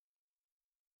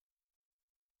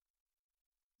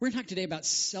We're going to talk today about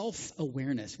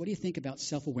self-awareness. What do you think about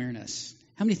self-awareness?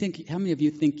 How many of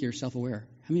you think you're self-aware?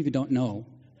 How many of you don't know?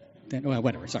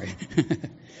 Whatever, sorry.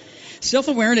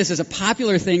 Self-awareness is a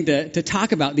popular thing to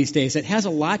talk about these days. It has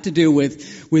a lot to do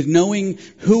with knowing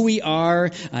who we are,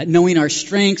 knowing our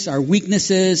strengths, our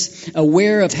weaknesses,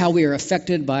 aware of how we are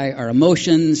affected by our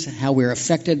emotions, how we're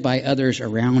affected by others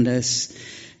around us,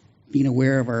 being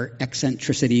aware of our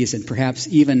eccentricities and perhaps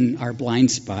even our blind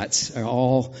spots are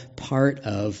all part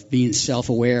of being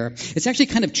self-aware. It's actually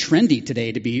kind of trendy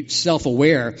today to be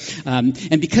self-aware.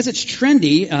 And because it's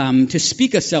trendy to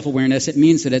speak of self-awareness, it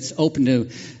means that it's open to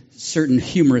certain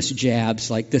humorous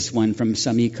jabs like this one from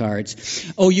some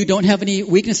e-cards. Oh, you don't have any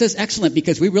weaknesses? Excellent,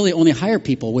 because we really only hire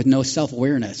people with no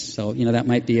self-awareness. So, that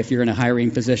might be if you're in a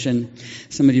hiring position.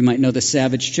 Some of you might know the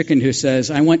savage chicken who says,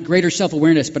 I want greater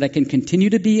self-awareness, but I can continue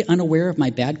to be unaware of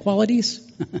my bad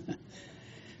qualities.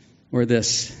 Or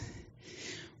this.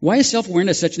 Why is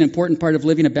self-awareness such an important part of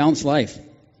living a balanced life?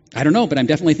 I don't know, but I'm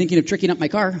definitely thinking of tricking up my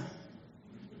car.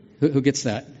 Who gets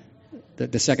that?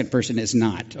 The second person is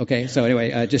not. Okay, so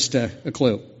anyway, just a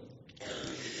clue.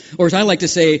 Or as I like to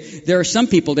say, there are some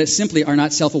people that simply are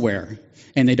not self-aware,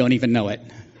 and they don't even know it.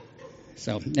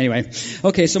 So anyway,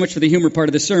 okay, so much for the humor part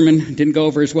of the sermon. Didn't go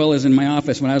over as well as in my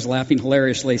office when I was laughing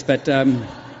hilariously. But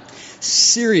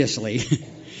seriously,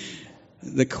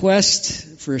 the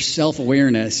quest for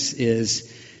self-awareness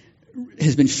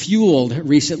has been fueled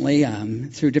recently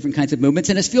through different kinds of movements,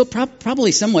 and it's fueled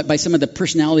probably somewhat by some of the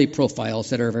personality profiles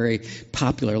that are very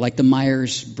popular, like the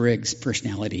Myers-Briggs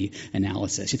personality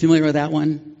analysis. You familiar with that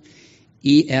one?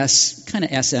 ES, kind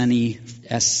of SNE,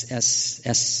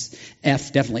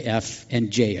 F, definitely F, and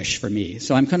J-ish for me.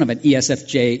 So I'm kind of an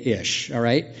ESFJ-ish, all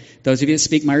right? Those of you that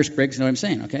speak Myers-Briggs know what I'm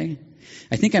saying, okay?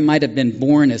 I think I might have been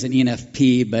born as an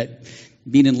ENFP, but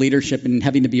being in leadership and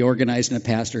having to be organized and a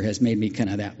pastor has made me kind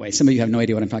of that way. Some of you have no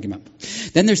idea what I'm talking about.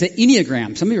 Then there's the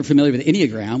Enneagram. Some of you are familiar with the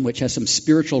Enneagram, which has some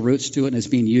spiritual roots to it and is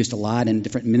being used a lot in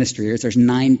different ministry areas. There's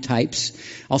 9 types.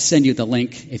 I'll send you the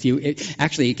link.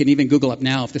 Actually, you can even Google up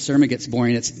now. If the sermon gets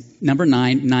boring, it's number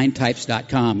 9,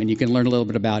 9types.com, and you can learn a little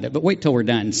bit about it. But wait till we're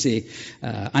done. See,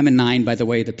 I'm a 9, by the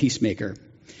way, the peacemaker,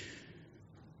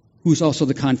 who's also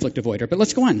the conflict avoider. But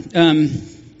let's go on.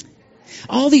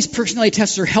 All these personality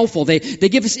tests are helpful. They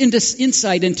give us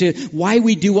insight into why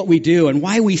we do what we do and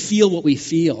why we feel what we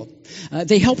feel.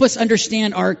 They help us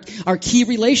understand our key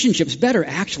relationships better,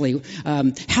 actually.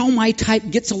 How my type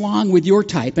gets along with your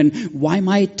type and why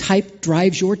my type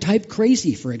drives your type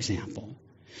crazy, for example.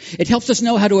 It helps us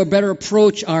know how to better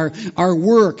approach our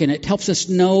work, and it helps us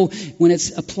know when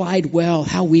it's applied well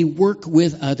how we work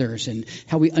with others and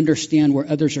how we understand where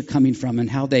others are coming from and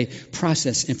how they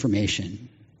process information.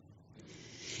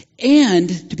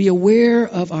 And to be aware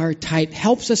of our type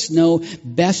helps us know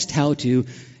best how to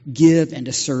give and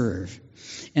to serve.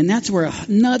 And that's where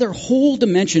another whole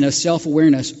dimension of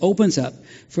self-awareness opens up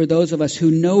for those of us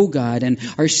who know God and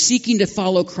are seeking to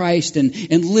follow Christ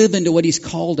and live into what He's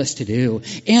called us to do.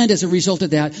 And as a result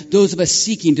of that, those of us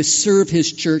seeking to serve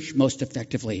His church most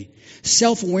effectively.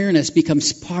 Self-awareness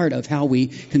becomes part of how we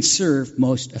can serve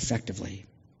most effectively.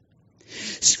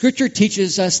 Scripture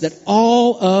teaches us that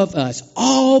all of us,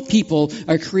 all people,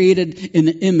 are created in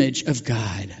the image of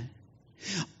God.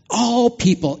 All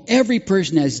people, every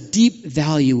person has deep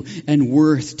value and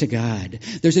worth to God.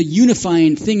 There's a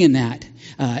unifying thing in that.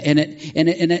 And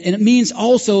it means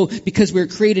also, because we're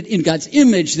created in God's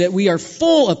image, that we are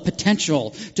full of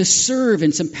potential to serve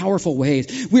in some powerful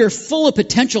ways. We are full of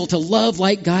potential to love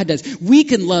like God does. We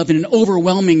can love in an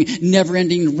overwhelming,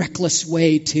 never-ending, reckless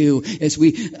way too,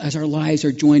 as our lives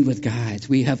are joined with God's.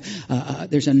 We have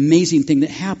there's an amazing thing that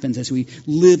happens as we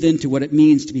live into what it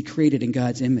means to be created in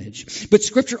God's image. But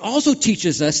Scripture also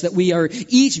teaches us that we are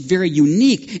each very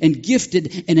unique and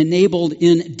gifted and enabled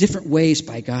in different ways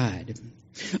by God.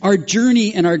 Our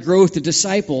journey and our growth as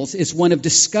disciples is one of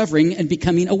discovering and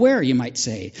becoming aware, you might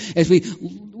say. As we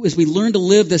learn to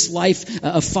live this life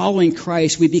of following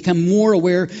Christ, we become more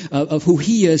aware of who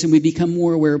He is, and we become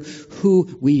more aware of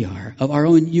who we are, of our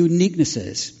own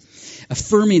uniquenesses,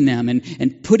 affirming them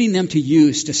and putting them to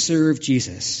use to serve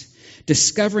Jesus.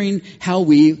 Discovering how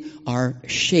we are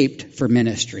shaped for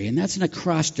ministry. And that's an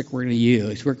acrostic we're going to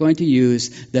use. We're going to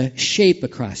use the SHAPE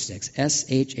acrostics,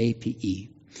 S-H-A-P-E.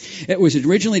 It was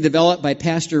originally developed by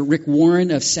Pastor Rick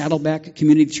Warren of Saddleback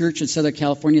Community Church in Southern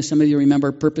California. Some of you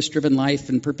remember Purpose-Driven Life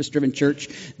and Purpose-Driven Church.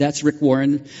 That's Rick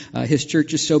Warren. His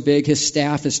church is so big. His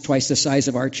staff is twice the size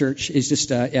of our church. It's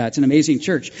just, it's an amazing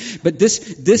church. But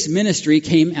this ministry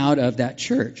came out of that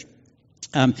church.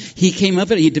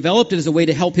 He developed it as a way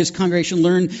to help his congregation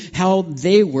learn how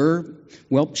they were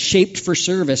Well, shaped for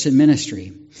service and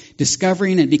ministry,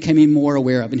 discovering and becoming more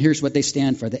aware of. And here's what they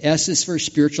stand for. The S is for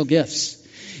spiritual gifts.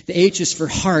 The H is for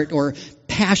heart, or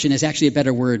passion is actually a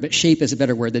better word, but shape is a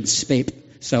better word than spape.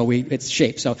 So it's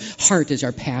shape. So heart is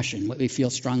our passion, what we feel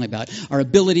strongly about. Our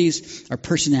abilities, our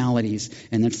personalities,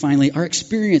 and then finally our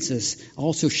experiences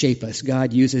also shape us.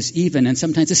 God uses even and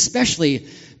sometimes especially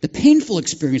the painful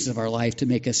experiences of our life to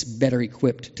make us better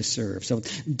equipped to serve. So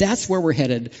that's where we're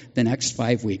headed the next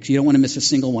 5 weeks. You don't want to miss a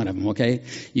single one of them, okay?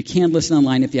 You can listen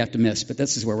online if you have to miss, but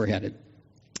this is where we're headed.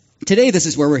 Today, this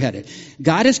is where we're headed.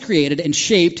 God has created and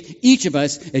shaped each of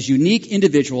us as unique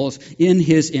individuals in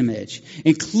His image,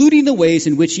 including the ways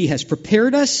in which He has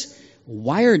prepared us,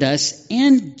 wired us,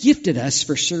 and gifted us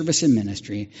for service and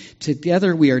ministry.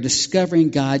 Together, we are discovering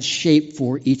God's shape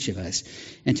for each of us.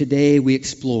 And today, we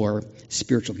explore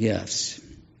spiritual gifts.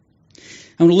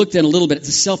 I'm going to look then a little bit at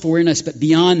the self-awareness, but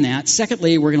beyond that.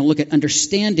 Secondly, we're going to look at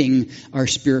understanding our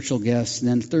spiritual gifts. And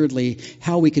then thirdly,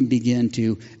 how we can begin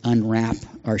to unwrap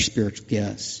our spiritual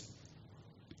gifts.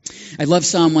 I love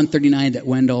Psalm 139 that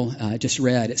Wendell just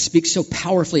read. It speaks so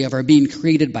powerfully of our being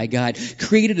created by God,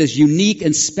 created as unique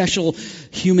and special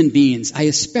human beings. I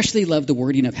especially love the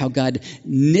wording of how God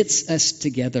knits us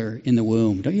together in the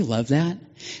womb. Don't you love that?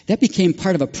 That became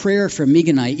part of a prayer for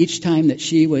Megan and I each time that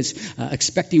she was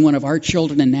expecting one of our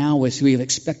children, and now as we have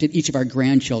expected each of our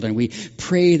grandchildren. We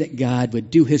pray that God would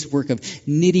do His work of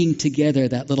knitting together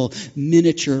that little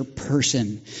miniature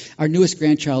person. Our newest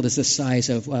grandchild is the size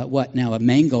of a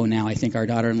mango now, I think our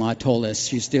daughter-in-law told us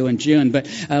she's due in June. But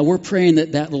we're praying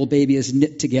that that little baby is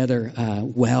knit together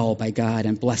well by God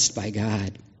and blessed by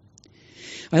God.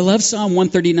 I love Psalm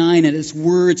 139 and its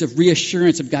words of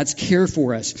reassurance of God's care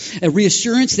for us, a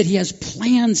reassurance that He has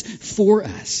plans for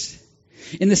us.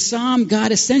 In the Psalm,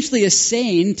 God essentially is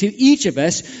saying to each of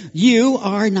us, you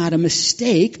are not a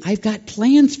mistake. I've got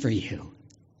plans for you.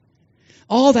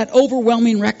 All that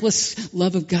overwhelming, reckless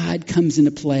love of God comes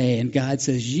into play, and God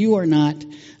says, you are not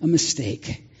a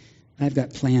mistake. I've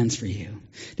got plans for you.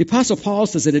 The Apostle Paul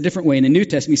says it a different way in the New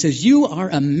Testament. He says, you are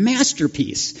a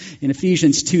masterpiece in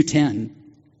Ephesians 2:10.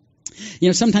 You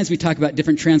know, sometimes we talk about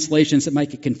different translations that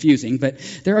might get confusing, but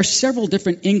there are several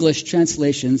different English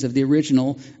translations of the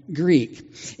original Greek.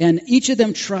 And each of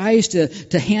them tries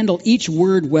to handle each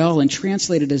word well and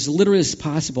translate it as literally as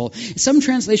possible. Some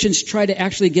translations try to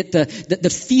actually get the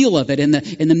feel of it and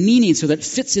the meaning so that it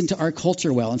fits into our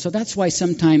culture well. And so that's why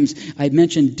sometimes I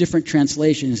mention different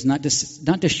translations, not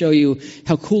to show you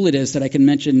how cool it is that I can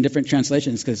mention different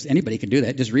translations, because anybody can do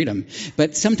that, just read them.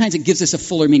 But sometimes it gives us a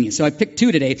fuller meaning. So I picked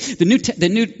two today. The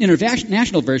New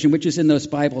International Version, which is in those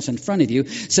Bibles in front of you,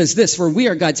 says this: for we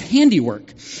are God's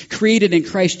handiwork, created in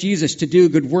Christ Jesus to do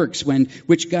good works,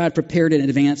 which God prepared in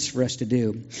advance for us to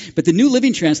do. But the New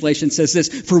Living Translation says this: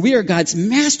 for we are God's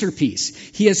masterpiece.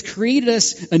 He has created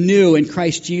us anew in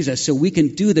Christ Jesus so we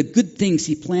can do the good things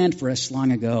He planned for us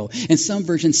long ago. And some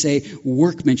versions say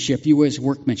workmanship. You as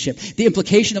workmanship. The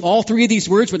implication of all three of these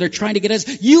words, where they're trying to get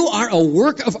us, you are a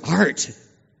work of art.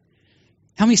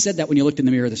 How many said that when you looked in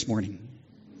the mirror this morning?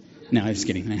 No, I'm just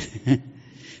kidding.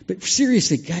 But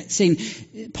seriously,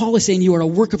 Paul is saying you are a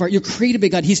work of art. You're created by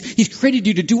God. He's created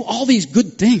you to do all these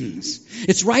good things.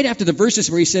 It's right after the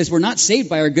verses where he says we're not saved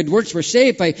by our good works. We're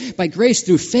saved by grace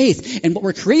through faith. And what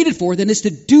we're created for then is to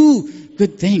do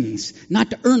good things. Not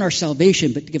to earn our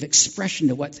salvation, but to give expression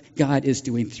to what God is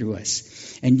doing through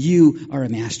us. And you are a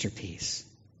masterpiece.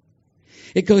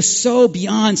 It goes so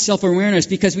beyond self-awareness,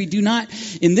 because we do not,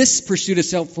 in this pursuit of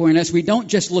self-awareness, we don't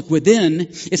just look within.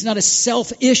 It's not a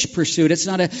selfish pursuit. It's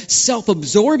not a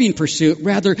self-absorbing pursuit.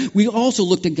 Rather, we also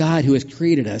look to God who has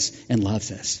created us and loves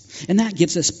us. And that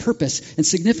gives us purpose and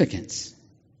significance.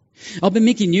 I've been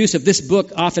making use of this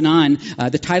book off and on.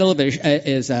 The title of it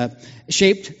is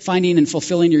Shaped, Finding and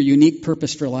Fulfilling Your Unique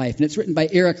Purpose for Life. And it's written by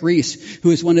Eric Rees, who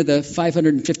is one of the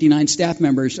 559 staff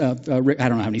members of, I don't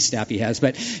know how many staff he has,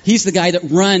 but he's the guy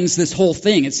that runs this whole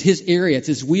thing. It's his area. It's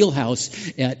his wheelhouse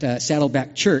at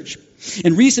Saddleback Church.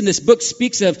 And Rees in this book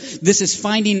speaks of this as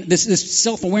finding this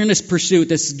self-awareness pursuit,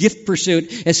 this gift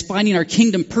pursuit, as finding our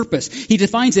kingdom purpose. He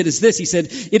defines it as this. He said,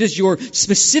 it is your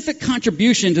specific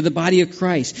contribution to the body of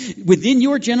Christ within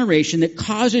your generation that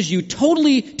causes you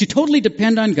to totally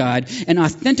depend on God and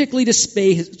authentically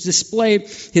display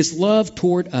His love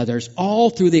toward others,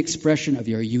 all through the expression of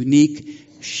your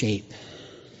unique shape.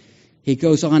 He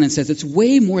goes on and says, it's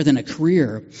way more than a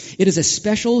career. It is a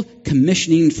special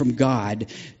commissioning from God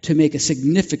to make a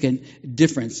significant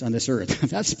difference on this earth.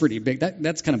 That's pretty big.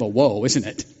 That's kind of a whoa, isn't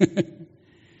it?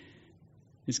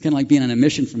 It's kind of like being on a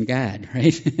mission from God,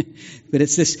 right? But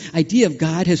it's this idea of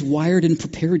God has wired and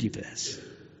prepared you for this.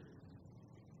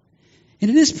 And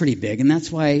it is pretty big, and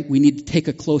that's why we need to take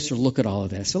a closer look at all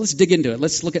of this. So let's dig into it.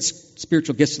 Let's look at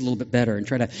spiritual gifts a little bit better and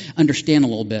try to understand a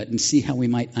little bit and see how we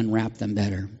might unwrap them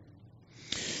better.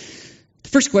 The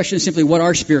first question is simply, what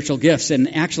are spiritual gifts?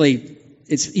 And actually,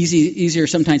 it's easier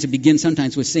sometimes to begin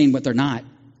sometimes with saying what they're not.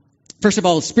 First of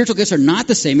all, spiritual gifts are not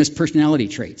the same as personality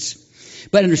traits.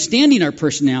 But understanding our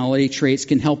personality traits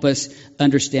can help us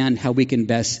understand how we can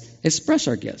best express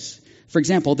our gifts. For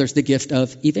example, there's the gift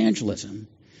of evangelism.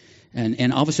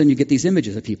 And all of a sudden you get these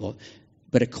images of people.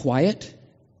 But a quiet,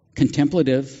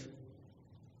 contemplative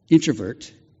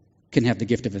introvert can have the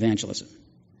gift of evangelism.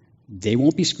 They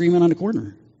won't be screaming on a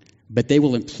corner, but they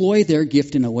will employ their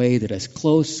gift in a way that is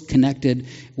close, connected,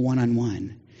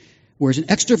 one-on-one. Whereas an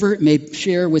extrovert may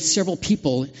share with several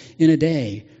people in a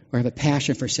day or have a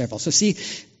passion for several. So see,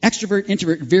 extrovert,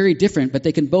 introvert, very different, but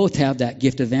they can both have that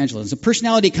gift of evangelism. So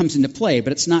personality comes into play,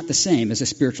 but it's not the same as a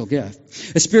spiritual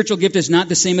gift. A spiritual gift is not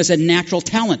the same as a natural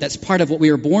talent. That's part of what we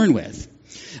are born with.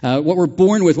 What we're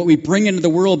born with, what we bring into the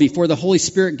world before the Holy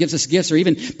Spirit gives us gifts, or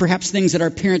even perhaps things that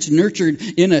our parents nurtured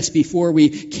in us before we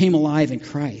came alive in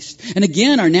Christ. And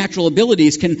again, our natural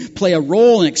abilities can play a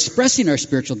role in expressing our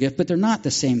spiritual gift, but they're not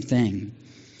the same thing.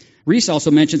 Reese also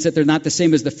mentions that they're not the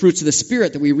same as the fruits of the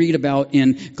Spirit that we read about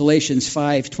in Galatians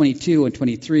 5:22 and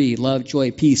 23. Love, joy,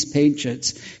 peace,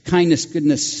 patience, kindness,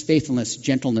 goodness, faithfulness,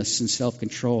 gentleness, and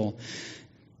self-control.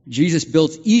 Jesus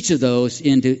built each of those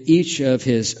into each of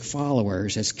his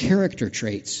followers as character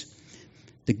traits.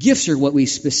 The gifts are what we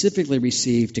specifically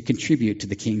receive to contribute to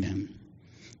the kingdom.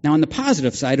 Now, on the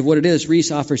positive side of what it is, Reese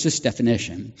offers this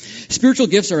definition. Spiritual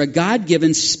gifts are a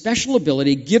God-given special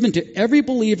ability given to every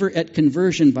believer at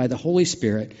conversion by the Holy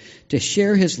Spirit to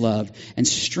share his love and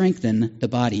strengthen the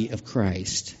body of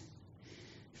Christ.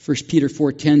 1 Peter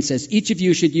 4:10 says, each of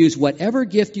you should use whatever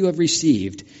gift you have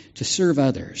received to serve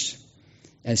others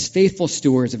as faithful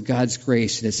stewards of God's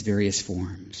grace in its various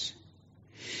forms.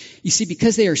 You see,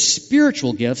 because they are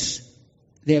spiritual gifts,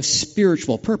 they have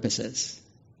spiritual purposes.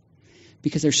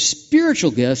 Because they're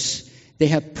spiritual gifts, they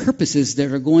have purposes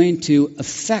that are going to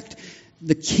affect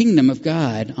the kingdom of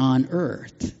God on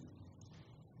earth.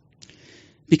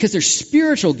 Because they're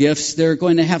spiritual gifts, they're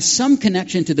going to have some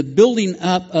connection to the building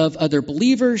up of other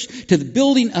believers, to the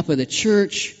building up of the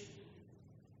church,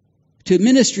 to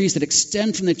ministries that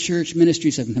extend from the church,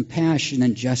 ministries of compassion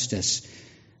and justice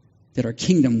that are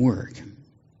kingdom work.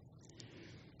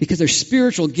 Because they're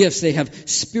spiritual gifts, they have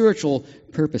spiritual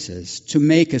purposes to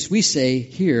make, as we say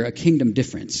here, a kingdom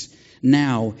difference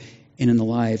now and in the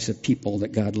lives of people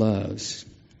that God loves.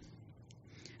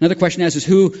 Another question asks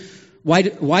is why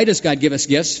does God give us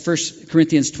gifts? 1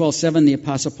 Corinthians 12:7, the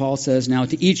Apostle Paul says, now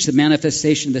to each the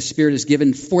manifestation of the Spirit is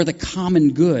given for the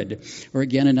common good. Or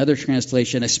again, another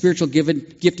translation, a spiritual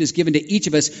gift is given to each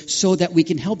of us so that we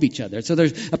can help each other. So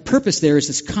there's a purpose there, is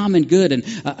this common good and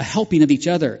a helping of each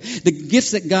other. The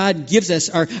gifts that God gives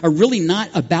us are really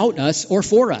not about us or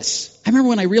for us. I remember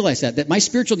when I realized that my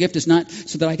spiritual gift is not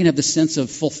so that I can have the sense of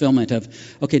fulfillment of,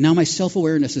 okay, now my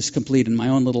self-awareness is complete in my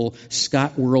own little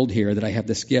Scott world here that I have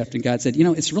this gift. And God said,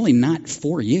 it's really not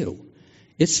for you.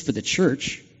 It's for the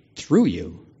church through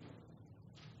you.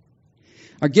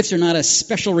 Our gifts are not a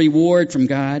special reward from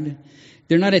God.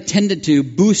 They're not intended to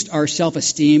boost our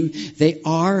self-esteem. They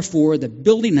are for the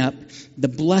building up, the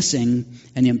blessing,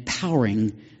 and the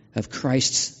empowering of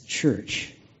Christ's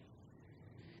church.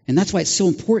 And that's why it's so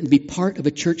important to be part of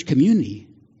a church community.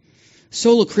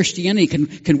 Solo Christianity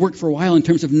can work for a while in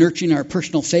terms of nurturing our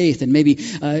personal faith, and maybe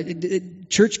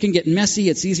church can get messy.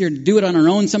 It's easier to do it on our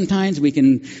own sometimes. We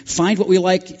can find what we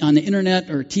like on the internet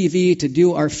or TV to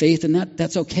do our faith, and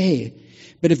that's okay.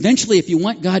 But eventually, if you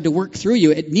want God to work through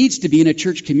you, it needs to be in a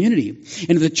church community.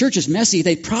 And if the church is messy,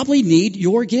 they probably need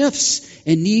your gifts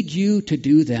and need you to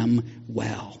do them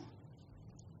well.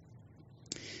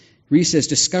 Reese says,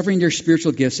 discovering your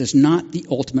spiritual gifts is not the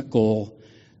ultimate goal.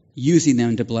 Using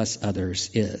them to bless others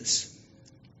is.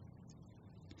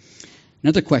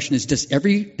 Another question is, does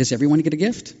everyone get a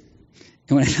gift?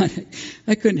 And when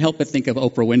I couldn't help but think of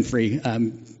Oprah Winfrey.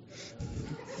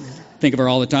 Think of her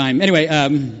all the time. Anyway,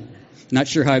 not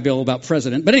sure how I feel about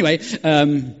president. But anyway,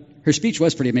 her speech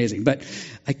was pretty amazing. But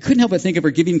I couldn't help but think of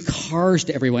her giving cars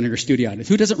to everyone in her studio audience.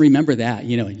 Who doesn't remember that?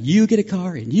 You get a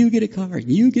car, and you get a car, and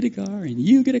you get a car, and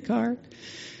you get a car.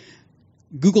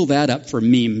 Google that up for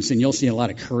memes, and you'll see a lot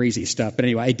of crazy stuff. But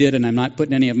anyway, I did, and I'm not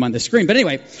putting any of them on the screen. But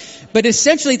anyway,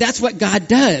 essentially, that's what God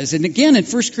does. And again, in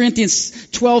 1 Corinthians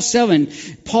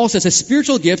 12:7, Paul says a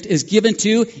spiritual gift is given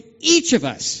to each of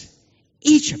us.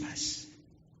 Each of us.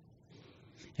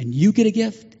 And you get a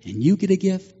gift, and you get a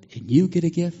gift, and you get a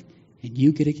gift, and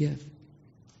you get a gift,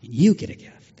 and you get a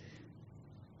gift.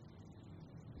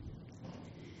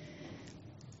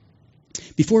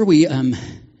 Before we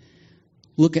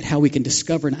look at how we can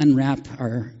discover and unwrap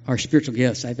our spiritual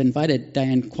gifts, I've invited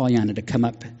Diane Qualiana to come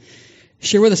up,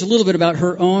 share with us a little bit about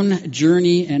her own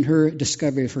journey and her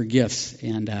discovery of her gifts.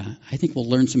 And I think we'll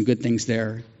learn some good things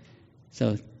there.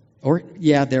 So,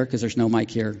 there, because there's no mic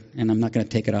here, and I'm not going to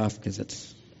take it off because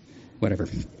it's whatever.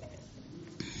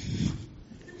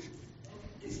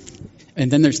 And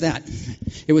then there's that.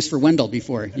 It was for Wendell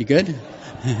before. You good?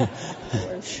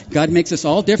 God makes us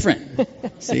all different.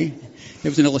 See? It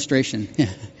was an illustration. Yeah.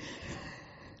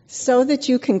 So that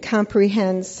you can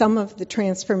comprehend some of the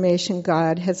transformation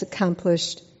God has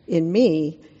accomplished in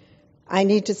me, I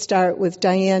need to start with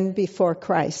Diane before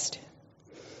Christ.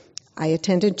 I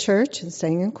attended church and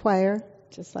sang in choir,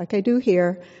 just like I do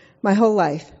here, my whole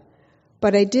life.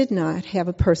 But I did not have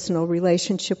a personal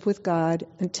relationship with God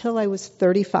until I was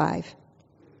 35.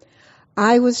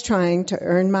 I was trying to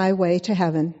earn my way to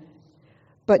heaven,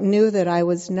 but knew that I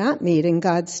was not meeting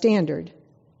God's standard,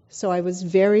 so I was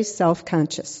very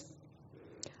self-conscious.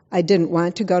 I didn't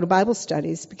want to go to Bible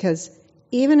studies because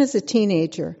even as a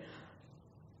teenager,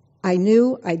 I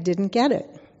knew I didn't get it.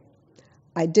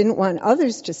 I didn't want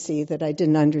others to see that I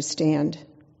didn't understand.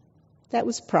 That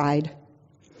was pride.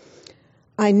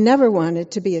 I never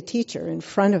wanted to be a teacher in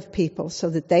front of people so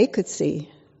that they could see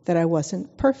that I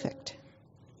wasn't perfect.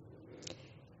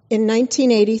 In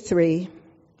 1983,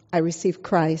 I received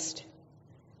Christ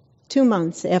 2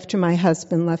 months after my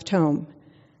husband left home.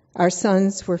 Our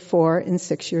sons were 4 and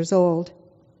 6 years old.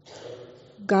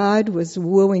 God was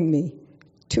wooing me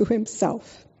to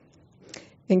himself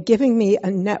and giving me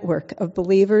a network of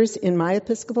believers in my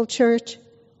Episcopal church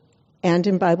and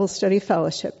in Bible Study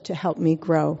Fellowship to help me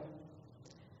grow.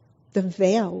 The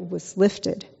veil was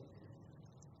lifted.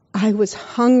 I was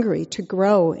hungry to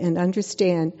grow and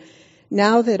understand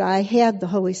now that I had the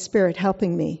Holy Spirit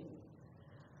helping me.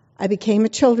 I became a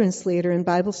children's leader in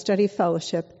Bible Study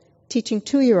Fellowship, teaching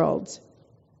 2-year-olds.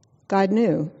 God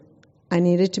knew I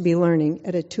needed to be learning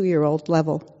at a 2-year-old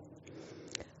level.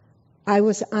 I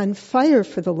was on fire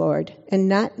for the Lord and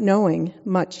not knowing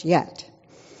much yet.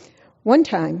 One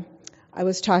time, I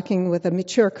was talking with a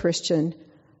mature Christian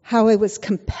how I was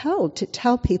compelled to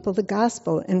tell people the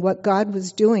gospel and what God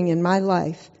was doing in my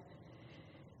life.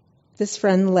 This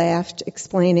friend laughed,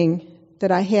 explaining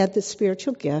that I had the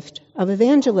spiritual gift of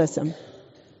evangelism.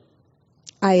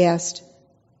 I asked,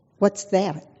 "What's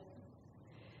that?"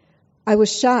 I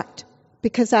was shocked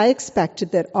because I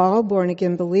expected that all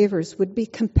born-again believers would be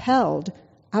compelled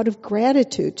out of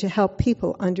gratitude to help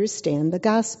people understand the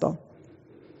gospel.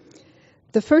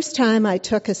 The first time I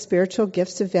took a spiritual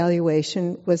gifts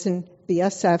evaluation was in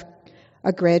BSF,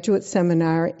 a graduate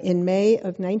seminar in May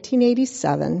of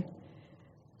 1987.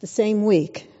 The same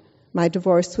week, my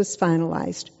divorce was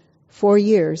finalized, 4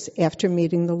 years after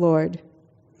meeting the Lord.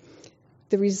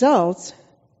 The results,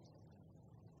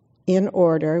 in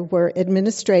order, were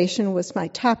administration was my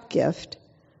top gift,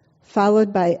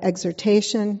 followed by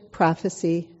exhortation,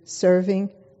 prophecy,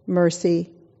 serving, mercy,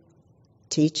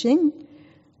 teaching,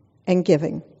 and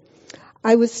giving.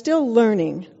 I was still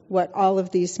learning what all of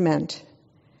these meant.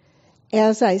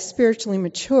 As I spiritually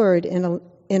matured in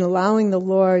allowing the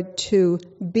Lord to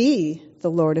be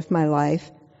the Lord of my life,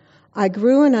 I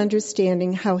grew in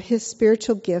understanding how his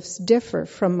spiritual gifts differ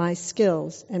from my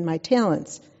skills and my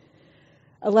talents.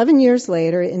 11 years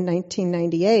later, in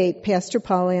 1998, Pastor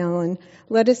Paul Allen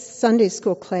led a Sunday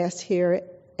school class here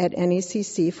at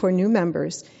NECC for new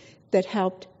members that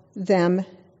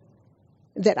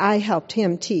I helped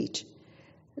him teach.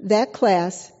 That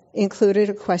class included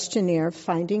a questionnaire,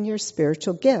 Finding Your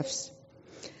Spiritual Gifts,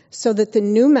 so that the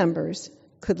new members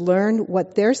could learn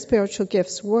what their spiritual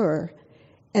gifts were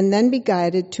and then be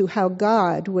guided to how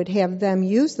God would have them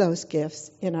use those gifts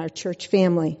in our church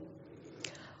family.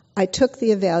 I took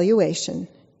the evaluation.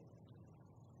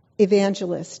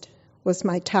 Evangelist was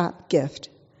my top gift,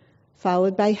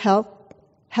 followed by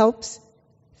helps,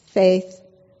 faith,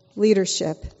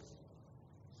 leadership,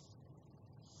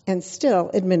 and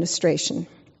still administration.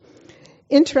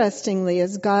 Interestingly,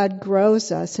 as God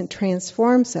grows us and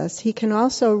transforms us, he can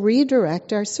also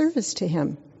redirect our service to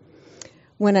him.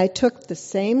 When I took the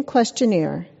same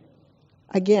questionnaire,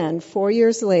 again, 4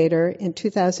 years later, in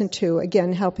 2002,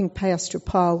 again helping Pastor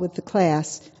Paul with the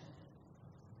class,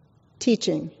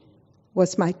 teaching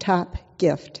was my top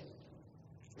gift,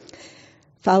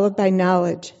 followed by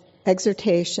knowledge,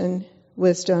 exhortation,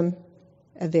 wisdom,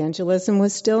 evangelism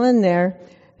was still in there,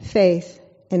 faith,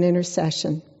 and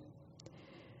intercession.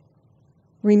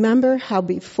 Remember how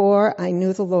before I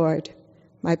knew the Lord,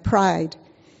 my pride,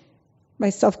 my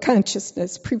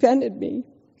self-consciousness prevented me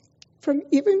from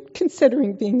even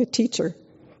considering being a teacher.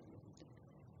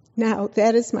 Now,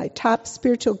 that is my top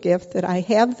spiritual gift that I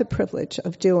have the privilege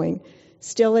of doing,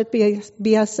 still at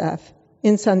BSF,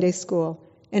 in Sunday school,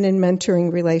 and in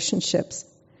mentoring relationships.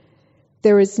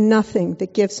 There is nothing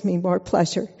that gives me more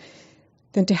pleasure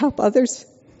than to help others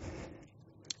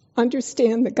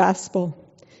understand the gospel,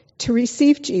 to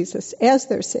receive Jesus as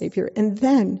their Savior, and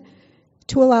then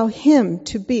to allow Him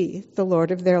to be the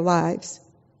Lord of their lives.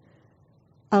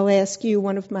 I'll ask you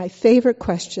one of my favorite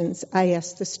questions I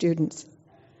ask the students.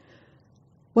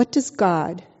 What does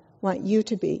God want you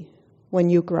to be when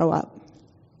you grow up?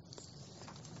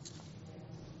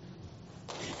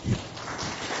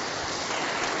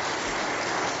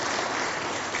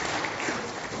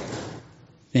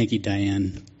 Thank you,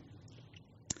 Diane.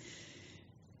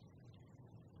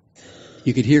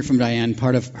 You could hear from Diane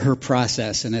part of her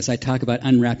process, and as I talk about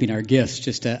unwrapping our gifts,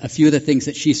 just a few of the things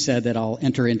that she said that I'll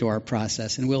enter into our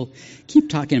process, and we'll keep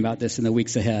talking about this in the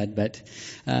weeks ahead, but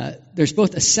there's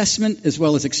both assessment as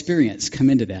well as experience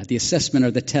come into that. The assessment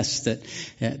are the tests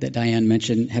that Diane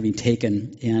mentioned having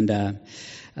taken, and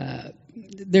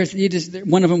there's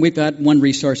one of them. We've got one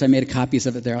resource. I made copies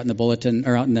of it there out in the bulletin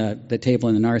or out in the table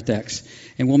in the narthex,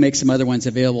 and we'll make some other ones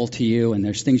available to you. And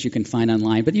there's things you can find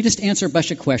online. But you just answer a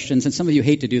bunch of questions, and some of you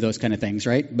hate to do those kind of things,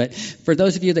 right? But for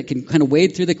those of you that can kind of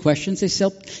wade through the questions, they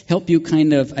help you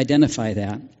kind of identify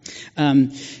that.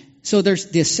 So there's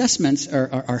the assessments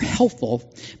are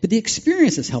helpful, but the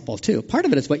experience is helpful too. Part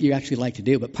of it is what you actually like to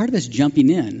do, but part of it is jumping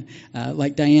in,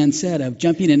 like Diane said, of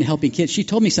jumping in and helping kids. She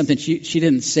told me something she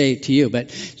didn't say to you,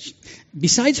 but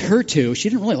besides her two, she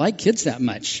didn't really like kids that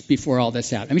much before all this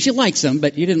happened. I mean, she likes them,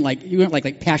 but you weren't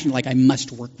like passionate, like I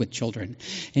must work with children.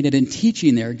 And yet in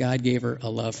teaching there, God gave her a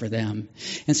love for them.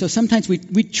 And so sometimes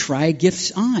we try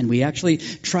gifts on. We actually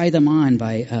try them on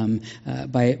by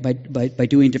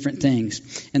doing different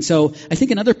things. And so I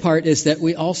think another part is that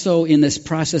we also, in this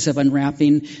process of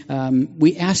unwrapping,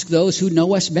 we ask those who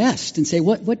know us best and say,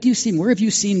 what do you see? Where have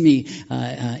you seen me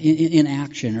in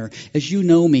action? Or as you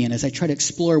know me, and as I try to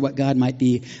explore what God might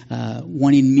be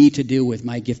wanting me to do with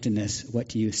my giftedness, what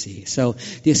do you see? So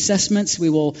the assessments, we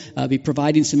will be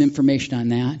providing some information on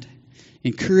that.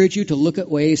 Encourage you to look at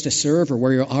ways to serve or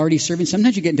where you're already serving.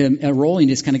 Sometimes you get into a role and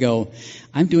you just kind of go,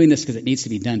 I'm doing this because it needs to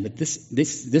be done, but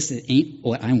this ain't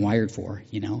what I'm wired for,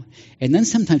 you know. And then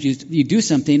sometimes you do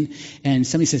something and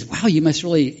somebody says, wow, you must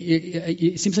really,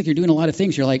 it seems like you're doing a lot of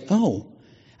things. You're like, oh,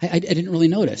 I didn't really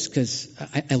notice because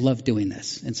I love doing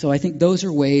this. And so I think those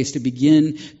are ways to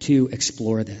begin to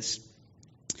explore this.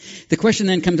 The question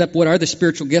then comes up, what are the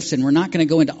spiritual gifts? And we're not going to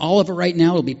go into all of it right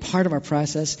now. It'll be part of our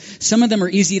process. Some of them are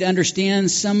easy to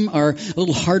understand. Some are a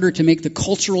little harder to make the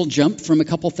cultural jump from a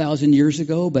couple thousand years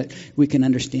ago, but we can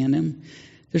understand them.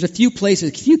 There's a few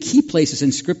key places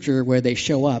in Scripture where they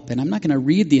show up, and I'm not going to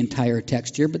read the entire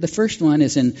text here, but the first one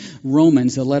is in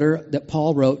Romans, the letter that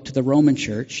Paul wrote to the Roman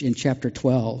church in chapter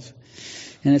 12.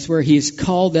 And it's where he's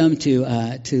called them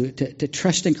to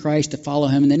trust in Christ, to follow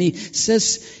him. And then he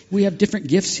says we have different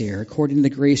gifts here according to the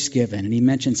grace given. And he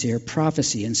mentions here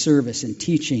prophecy and service and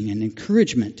teaching and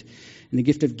encouragement and the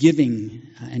gift of giving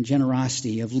and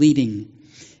generosity, of leading,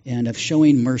 and of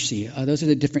showing mercy. Those are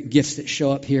the different gifts that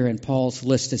show up here in Paul's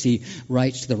list as he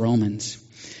writes to the Romans.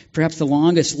 Perhaps the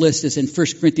longest list is in 1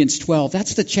 Corinthians 12.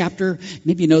 That's the chapter,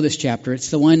 maybe you know this chapter. It's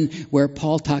the one where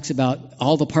Paul talks about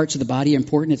all the parts of the body are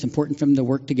important. It's important for them to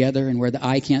work together, and where the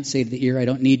eye can't say to the ear, I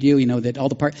don't need you. You know, that all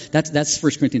the parts. That's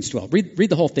 1 Corinthians 12. Read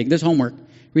the whole thing. There's homework.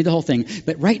 Read the whole thing.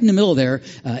 But right in the middle there,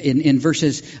 in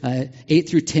verses 8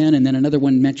 through 10, and then another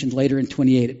one mentioned later in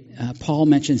 28, Paul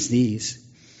mentions these.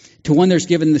 To one there's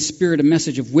given the Spirit a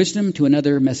message of wisdom, to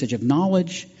another a message of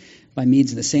knowledge, by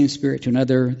means of the same Spirit, to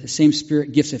another the same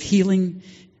Spirit, gifts of healing,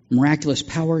 miraculous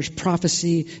powers,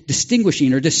 prophecy,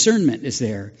 distinguishing or discernment is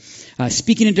there,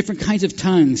 speaking in different kinds of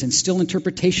tongues and still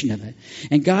interpretation of it.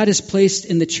 And God has placed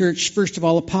in the church, first of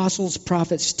all, apostles,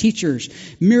 prophets, teachers,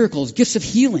 miracles, gifts of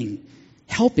healing,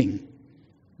 helping,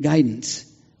 guidance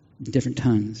in different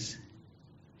tongues.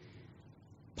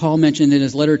 Paul mentioned in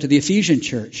his letter to the Ephesian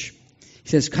church, he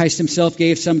says, Christ himself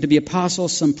gave some to be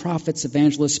apostles, some prophets,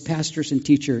 evangelists, pastors, and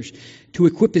teachers to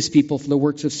equip his people for the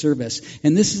works of service.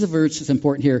 And this is a verse that's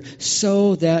important here,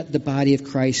 so that the body of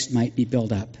Christ might be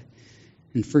built up.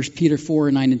 And 1 Peter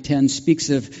 4, 9 and 10 speaks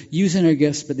of using our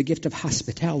gifts, but the gift of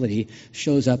hospitality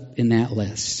shows up in that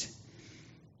list.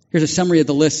 Here's a summary of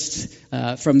the list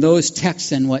from those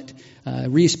texts and what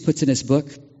Reese puts in his book.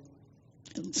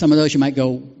 Some of those you might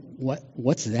go,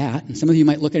 what's that? And some of you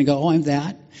might look at it and go, oh, I'm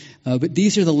that. But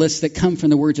these are the lists that come from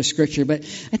the words of Scripture. But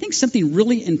I think something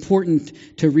really important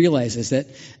to realize is that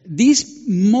these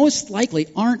most likely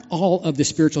aren't all of the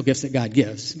spiritual gifts that God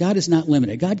gives. God is not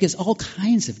limited. God gives all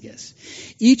kinds of gifts.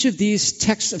 Each of these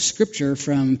texts of Scripture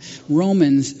from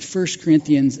Romans, 1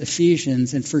 Corinthians,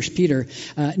 Ephesians, and 1 Peter,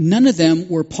 none of them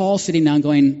were Paul sitting down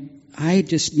going, I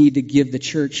just need to give the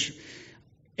church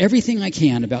everything I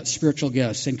can about spiritual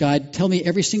gifts. And God, tell me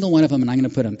every single one of them and I'm going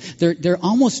to put them. They're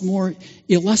almost more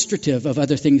illustrative of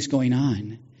other things going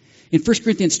on. In 1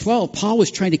 Corinthians 12, Paul was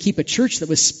trying to keep a church that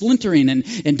was splintering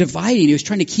and dividing. He was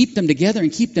trying to keep them together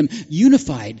and keep them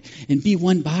unified and be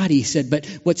one body. He said, but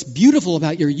what's beautiful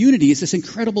about your unity is this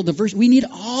incredible diversity. We need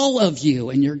all of you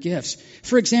and your gifts.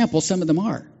 For example, some of them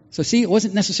are. So see, it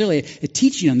wasn't necessarily a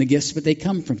teaching on the gifts, but they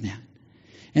come from that.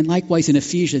 And likewise in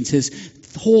Ephesians, his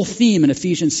whole theme in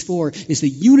Ephesians 4 is the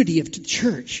unity of the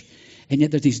church. And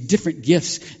yet there's these different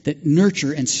gifts that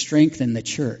nurture and strengthen the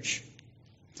church.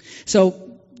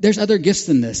 So there's other gifts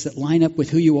than this that line up with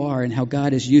who you are and how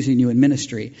God is using you in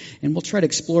ministry. And we'll try to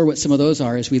explore what some of those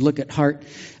are as we look at heart,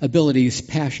 abilities,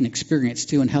 passion, experience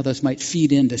too, and how those might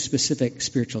feed into specific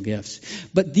spiritual gifts.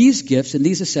 But these gifts and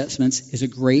these assessments is a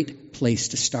great place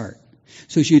to start.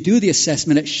 So as you do the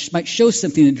assessment, it might show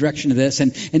something in the direction of this,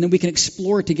 and then we can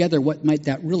explore together what might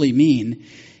that really mean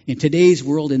in today's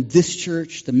world, in this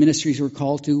church, the ministries we're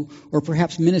called to, or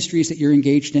perhaps ministries that you're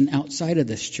engaged in outside of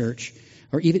this church,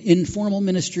 or even informal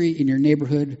ministry in your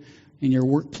neighborhood, in your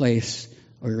workplace,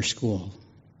 or your school.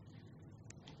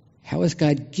 How has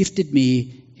God gifted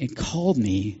me and called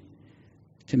me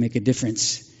to make a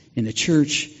difference in the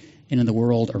church and in the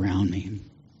world around me?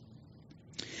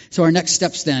 So our next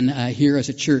steps then here as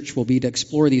a church will be to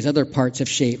explore these other parts of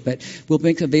SHAPE, but we'll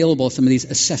make available some of these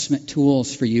assessment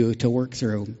tools for you to work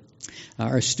through.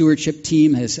 Our stewardship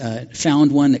team has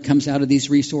found one that comes out of these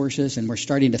resources, and we're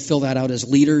starting to fill that out as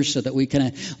leaders so that we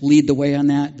kind of lead the way on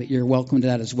that, but you're welcome to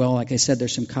that as well. Like I said,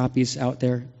 there's some copies out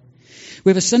there. We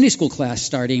have a Sunday school class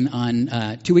starting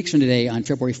on 2 weeks from today on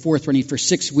February 4th, running for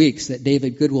 6 weeks that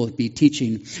David Good will be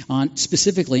teaching on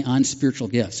specifically on spiritual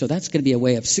gifts. So that's going to be a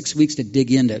way of 6 weeks to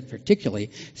dig into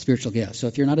particularly spiritual gifts. So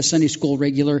if you're not a Sunday school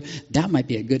regular, that might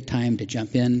be a good time to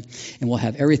jump in. And we'll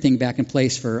have everything back in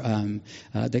place for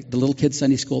the little kids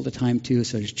Sunday school at the time too.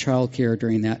 So there's childcare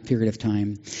during that period of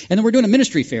time. And then we're doing a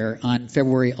ministry fair on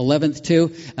February 11th too,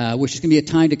 which is going to be a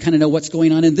time to kind of know what's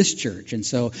going on in this church. And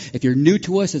so if you're new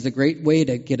to us, it's a great way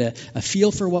to get a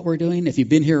feel for what we're doing. If you've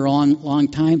been here a long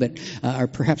time but are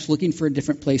perhaps looking for a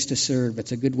different place to serve,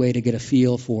 it's a good way to get a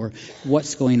feel for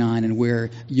what's going on and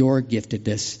where your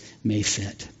giftedness may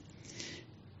fit.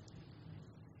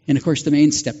 And of course, the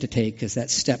main step to take is that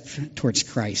step towards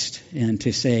Christ and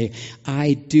to say,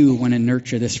 I do want to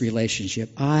nurture this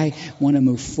relationship. I want to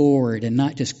move forward and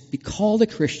not just be called a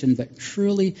Christian, but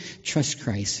truly trust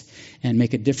Christ and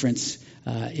make a difference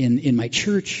in my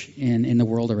church and in the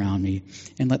world around me.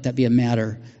 And let that be a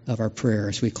matter of our prayer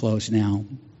as we close now.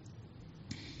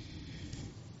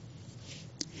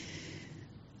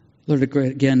 Lord,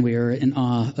 again, we are in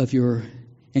awe of your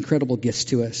incredible gifts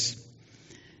to us.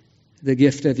 The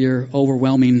gift of your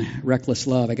overwhelming, reckless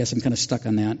love. I guess I'm kind of stuck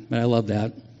on that, but I love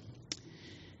that.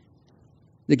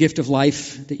 The gift of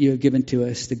life that you have given to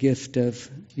us. The gift of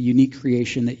the unique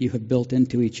creation that you have built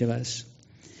into each of us.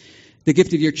 The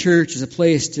gift of your church is a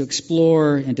place to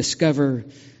explore and discover,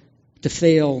 to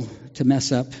fail, to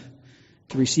mess up,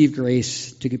 to receive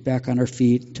grace, to get back on our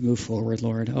feet, to move forward,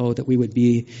 Lord. Oh, that we would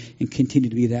be and continue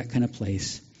to be that kind of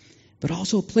place. But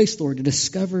also a place, Lord, to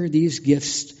discover these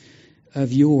gifts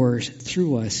of yours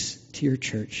through us to your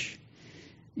church.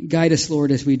 Guide us,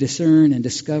 Lord, as we discern and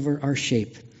discover our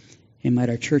shape. And might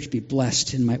our church be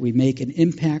blessed, and might we make an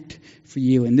impact for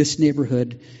you in this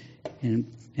neighborhood and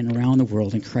around the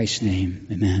world. In Christ's name,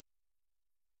 amen.